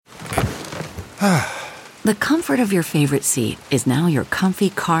The comfort of your favorite seat is now your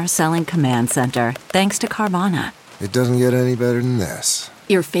comfy car selling command center, thanks to Carvana. It doesn't get any better than this.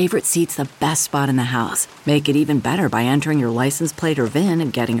 Your favorite seat's the best spot in the house. Make it even better by entering your license plate or VIN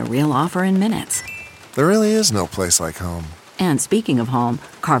and getting a real offer in minutes. There really is no place like home. And speaking of home,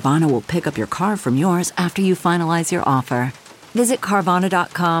 Carvana will pick up your car from yours after you finalize your offer. Visit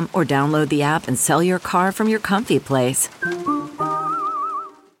Carvana.com or download the app and sell your car from your comfy place.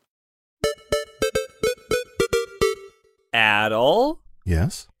 Adel?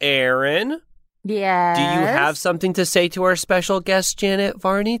 Yes? Aaron? Yes. Do you have something to say to our special guest, Janet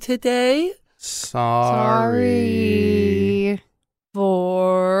Varney, today? Sorry.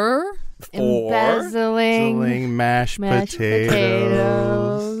 For embezzling mashed potatoes.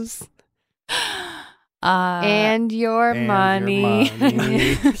 And your money.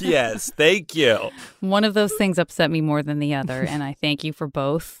 Yes, thank you. One of those things upset me more than the other, and I thank you for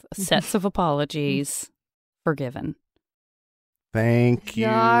both sets of apologies. Forgiven. Thank you.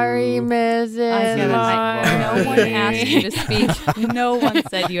 Sorry, Mrs. No one asked you to speak. No one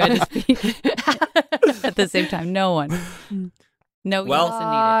said you had to speak at the same time. No one. No, well,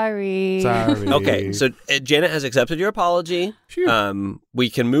 sorry. Okay, so Janet has accepted your apology. Sure. We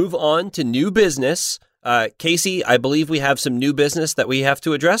can move on to new business. Casey, I believe we have some new business that we have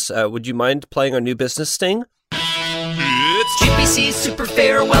to address. Would you mind playing our new business sting? It's JPC, super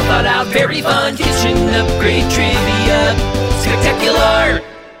fair, well thought out, very fun, kitchen upgrade trivia, spectacular.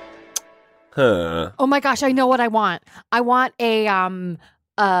 Huh. Oh my gosh, I know what I want. I want a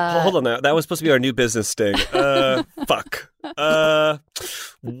Hold on, that was supposed to be our new business sting. Fuck.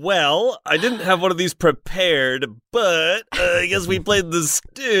 Well, I didn't have one of these prepared, but I guess we played the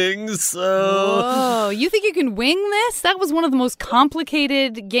sting, so... Whoa, you think you can wing this? That was one of the most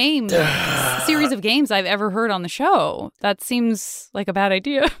complicated series of games I've ever heard on the show. That seems like a bad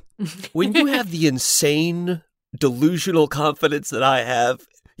idea. When you have the insane, delusional confidence that I have,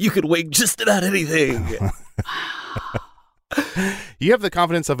 you could wing just about anything. You have the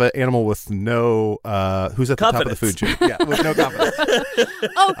confidence of an animal with no, who's at the top of the food chain. Yeah, with no confidence.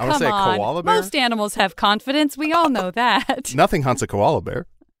 Oh, I would say a koala bear. Most animals have confidence. We all know that. Nothing hunts a koala bear.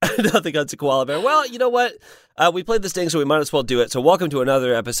 Nothing hunts a koala bear. Well, you know what? We played this thing, so we might as well do it. So welcome to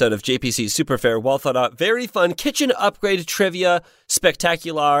another episode of JPC Super Fair, well thought out, very fun kitchen upgrade trivia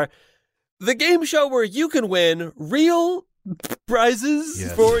spectacular. The game show where you can win real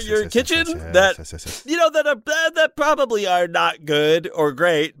prizes for your kitchen that probably are not good or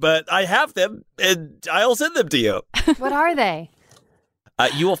great, but I have them and I'll send them to you. What are they?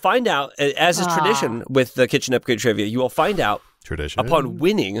 You will find out, as is tradition with the kitchen upgrade trivia, you will find out upon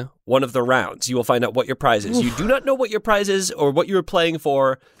winning one of the rounds. You will find out what your prize is. You do not know what your prize is or what you're playing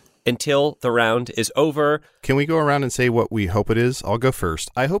for until the round is over. Can we go around and say what we hope it is? I'll go first.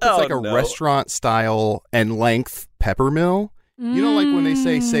 I hope it's a restaurant style and length peppermill. You know, like when they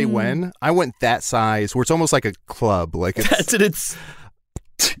say when? I went that size where it's almost like a club. Like it's...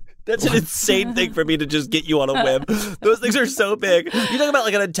 That's an insane thing for me to just get you on a whim. Those things are so big. You're talking about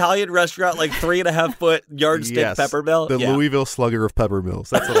like an Italian restaurant, like 3.5 foot yardstick peppermill. The Louisville Slugger of peppermills.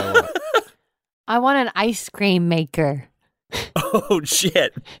 That's what I want. I want an ice cream maker. Oh,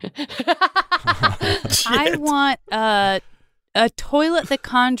 shit. I want a toilet that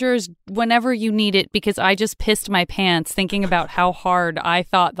conjures whenever you need it, because I just pissed my pants thinking about how hard I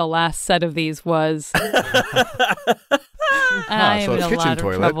thought the last set of these was. So a kitchen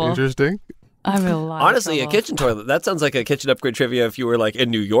toilet. Interesting. I'm in a lot Honestly, of a kitchen toilet. That sounds like a kitchen upgrade trivia if you were like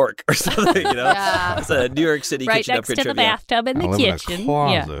in New York or something, you know? It's a New York City kitchen upgrade trivia. Right next to the bathtub in the kitchen. In a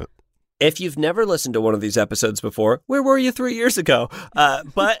closet. Yeah. If you've never listened to one of these episodes before, where were you 3 years ago?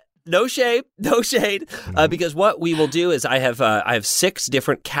 But no shade, because what we will do is I have 6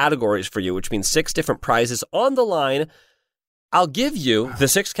 different categories for you, which means 6 different prizes on the line. I'll give you the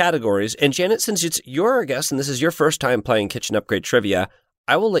 6 categories, and Janet, since it's your guest and this is your first time playing Kitchen Upgrade Trivia,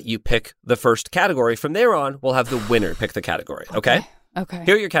 I will let you pick the first category. From there on, we'll have the winner pick the category, okay? Okay.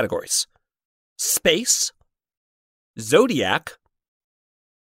 Here are your categories. Space, Zodiac,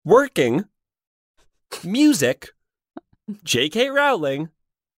 Working, Music, J.K. Rowling,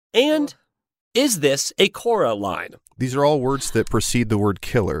 and Is This a Cora Line? These are all words that precede the word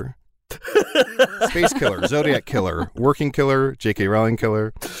killer. Space killer, Zodiac killer, working killer, J.K. Rowling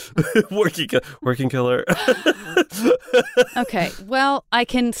killer. working killer. Okay, well, I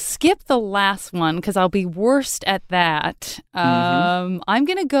can skip the last one because I'll be worst at that. I'm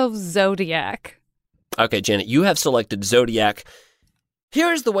going to go Zodiac. Okay, Janet, you have selected Zodiac.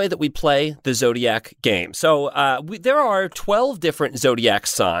 Here's the way that we play the Zodiac game. So there are 12 different Zodiac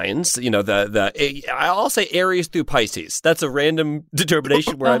signs. You know, I'll say Aries through Pisces. That's a random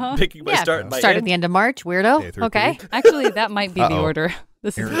determination where I'm picking my start and my Start end. at the end of March, weirdo. Okay. Actually, that might be the order.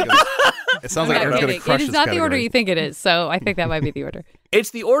 This is It sounds like Aaron's going to crush It is this not the category. order you think it is, so I think that might be the order.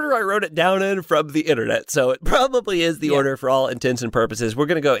 It's the order I wrote it down in from the internet, so it probably is the order for all intents and purposes. We're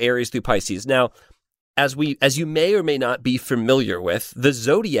going to go Aries through Pisces. Now, as you may or may not be familiar with, the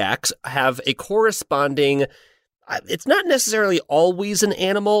Zodiacs have a corresponding, it's not necessarily always an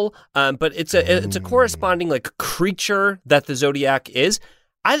animal, but it's a corresponding like creature that the Zodiac is.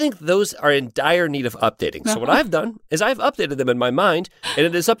 I think those are in dire need of updating. So what I've done is I've updated them in my mind, and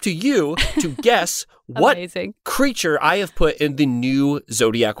it is up to you to guess what creature I have put in the new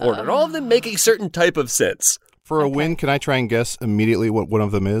Zodiac order. And all of them make a certain type of sense. For a win, can I try and guess immediately what one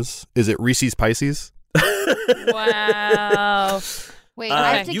of them is? Is it Reese's Pisces? Wow. Wait,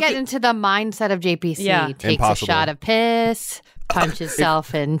 I have to get into the mindset of JPC. Yeah. Takes Impossible. a shot of piss, punches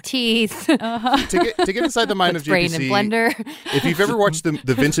himself in teeth. To get inside the mind of brain JPC, in blender. If you've ever watched the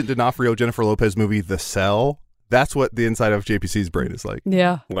Vincent D'Onofrio, Jennifer Lopez movie, The Cell, that's what the inside of JPC's brain is like.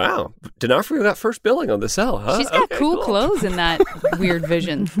 Yeah. Wow. D'Onofrio got first billing on The Cell, huh? She's got Okay, cool clothes in that weird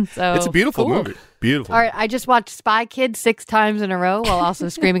vision. So It's a beautiful cool. movie. Beautiful. All right, I just watched Spy Kids 6 times in a row while also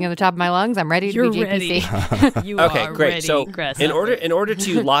screaming at the top of my lungs. I'm ready to You're be JPC. ready. You Okay, are great. ready, So Chris. in order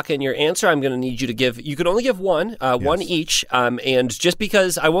to lock in your answer, I'm going to need you to give. You can only give one, one each. And just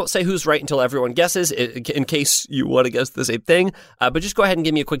because I won't say who's right until everyone guesses, in case you want to guess the same thing. But just go ahead and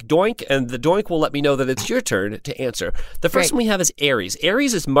give me a quick doink, and the doink will let me know that it's your turn to answer. The first one we have is Aries.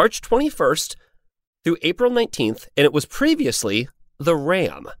 Aries is March 21st through April 19th, and it was previously the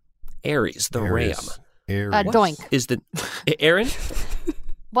Ram. Aries, the Ram. Doink. Is the Aaron?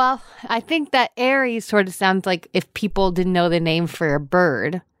 Well, I think that Aries sort of sounds like if people didn't know the name for a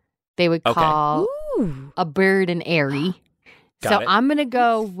bird, they would call a bird an airy. Got it. I'm going to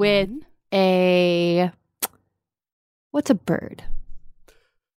go with what's a bird?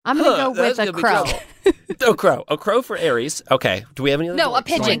 I'm going to go with a crow. Oh, crow. A crow for Aries. Okay. Do we have any other? No, a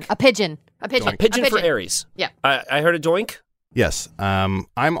pigeon. A pigeon. A pigeon. A pigeon for Aries. Yeah. I heard a doink. Yes. I'm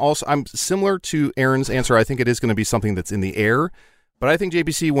similar to Aaron's answer. I think it is going to be something that's in the air, but I think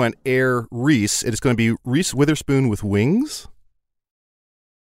JPC went air Reese. It is going to be Reese Witherspoon with wings.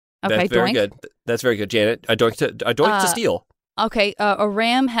 Okay, That's very doink. good. That's very good, Janet. A doink to steal. Okay, a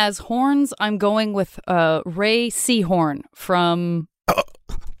ram has horns. I'm going with Ray Seahorn from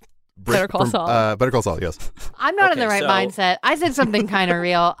Better Call Saul. Better Call Saul, yes. I'm not in the right so- mindset. I said something kind of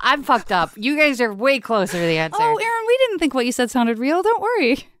real. I'm fucked up. You guys are way closer to the answer. Oh, Aaron, we didn't think what you said sounded real. Don't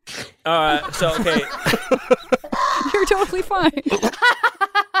worry. Okay. You're totally fine.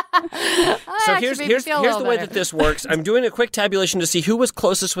 So here's the way that this works. I'm doing a quick tabulation to see who was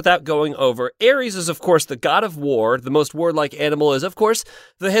closest without going over. Aries is, of course, the god of war. The most warlike animal is, of course,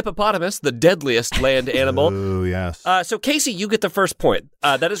 the hippopotamus, the deadliest land animal. Oh, yes. So Casey, you get the first point.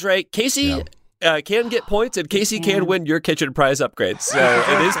 That is right. Casey can get points, and Casey can win your kitchen prize upgrades. So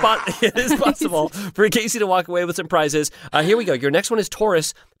it is possible for Casey to walk away with some prizes. Here we go. Your next one is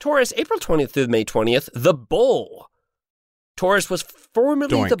Taurus. Taurus, April 20th through May 20th, the bull. Taurus was formerly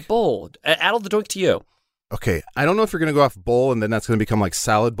Doink. the bull. Addle the doink to you. Okay, I don't know if you're going to go off bowl and then that's going to become like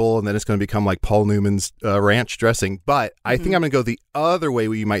salad bowl and then it's going to become like Paul Newman's ranch dressing. But I think I'm going to go the other way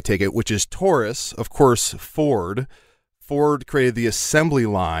you might take it, which is Taurus, of course, Ford. Ford created the assembly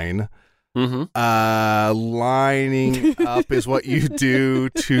line. Mm-hmm. Lining up is what you do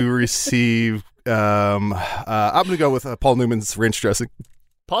to receive. I'm going to go with Paul Newman's ranch dressing.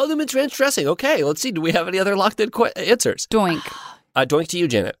 Paul Newman's ranch dressing. Okay, let's see. Do we have any other locked in answers? Doink. Doink to you,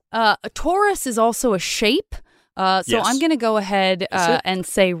 Janet. A Taurus is also a shape. So Yes. I'm going to go ahead and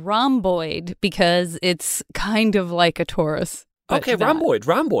say rhomboid because it's kind of like a Taurus. but Okay, not.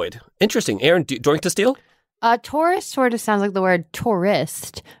 rhomboid. Interesting. Aaron, doink to steal? Tourist sort of sounds like the word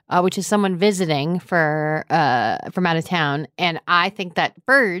tourist, which is someone visiting from out of town. And I think that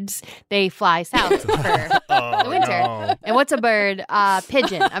birds, they fly south for the winter. no. And what's a bird?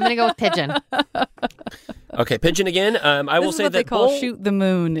 Pigeon. I'm going to go with pigeon. Okay, pigeon again. I will This is say what that they call bull. shoot the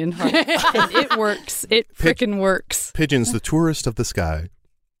moon in Heart. And it works. It freaking works. Pigeon's the tourist of the sky.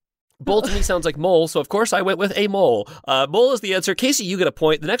 Bull to me sounds like mole, so of course I went with a mole. Mole is the answer. Casey, you get a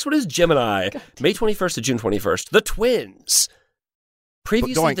point. The next one is Gemini. May 21st to June 21st. The twins.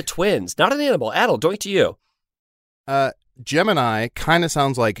 Previously Doink. the twins. Not an animal. Addle, doink to you. Gemini kind of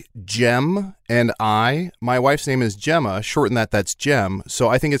sounds like Gem and I. My wife's name is Gemma. Shorten that, that's Gem. So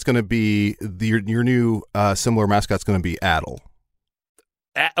I think it's going to be your new similar mascot's going to be Addle.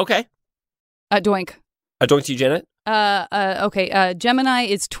 Okay. Doink. A doink to you, Janet. Okay. Gemini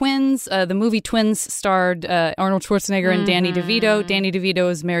is twins. The movie Twins starred Arnold Schwarzenegger and Danny DeVito. Danny DeVito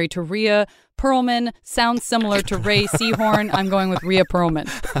is married to Rhea Perlman. Sounds similar to Ray Seahorn. I'm going with Rhea Perlman.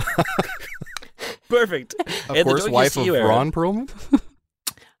 Perfect. Of course, wife of Ron Perlman.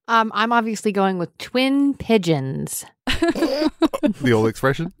 I'm obviously going with twin pigeons. The old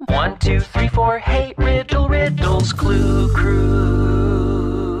expression. 1, 2, 3, 4. Hey, riddles, clue crew.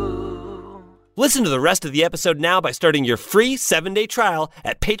 Listen to the rest of the episode now by starting your free 7-day trial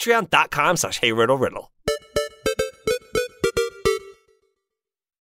at patreon.com/HeyRiddleRiddle.